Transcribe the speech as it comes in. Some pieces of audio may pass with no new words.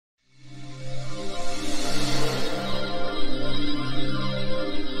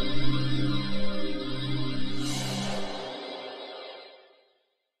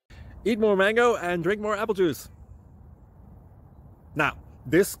Eat more mango and drink more apple juice. Now,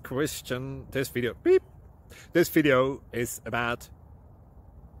 this video is about...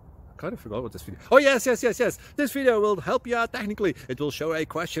 I kind of forgot what this video... Oh, yes. This video will help you out technically. It will show a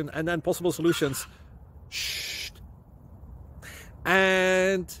question and then possible solutions. Shh.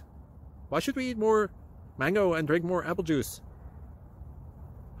 And why should we eat more mango and drink more apple juice?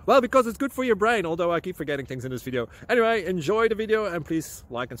 Well, because it's good for your brain, although I keep forgetting things in this video. Anyway, enjoy the video and please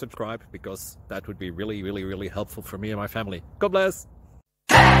like and subscribe, because that would be really helpful for me and my family. God bless!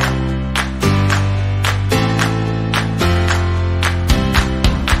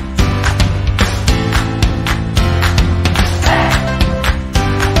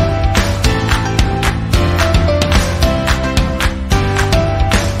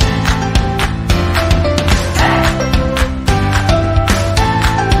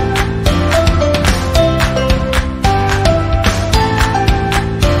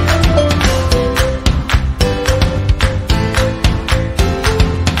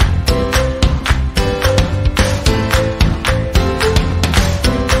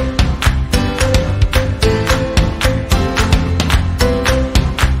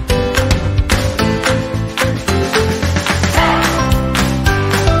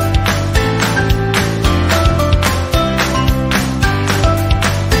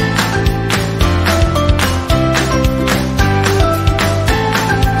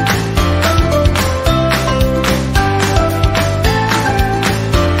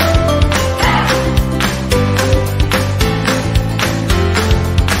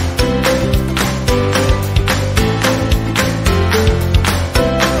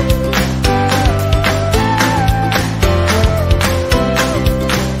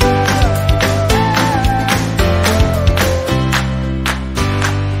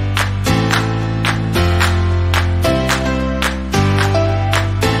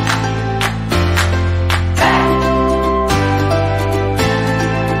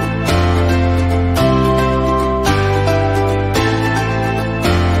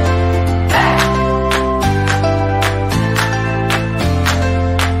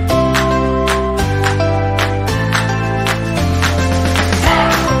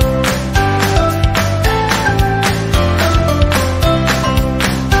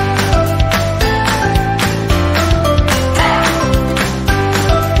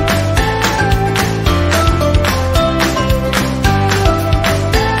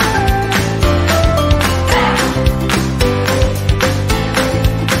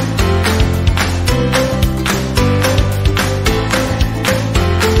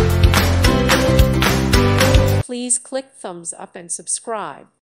 Please click thumbs up and subscribe.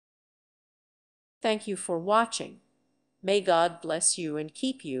 Thank you for watching. May God bless you and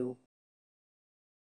keep you.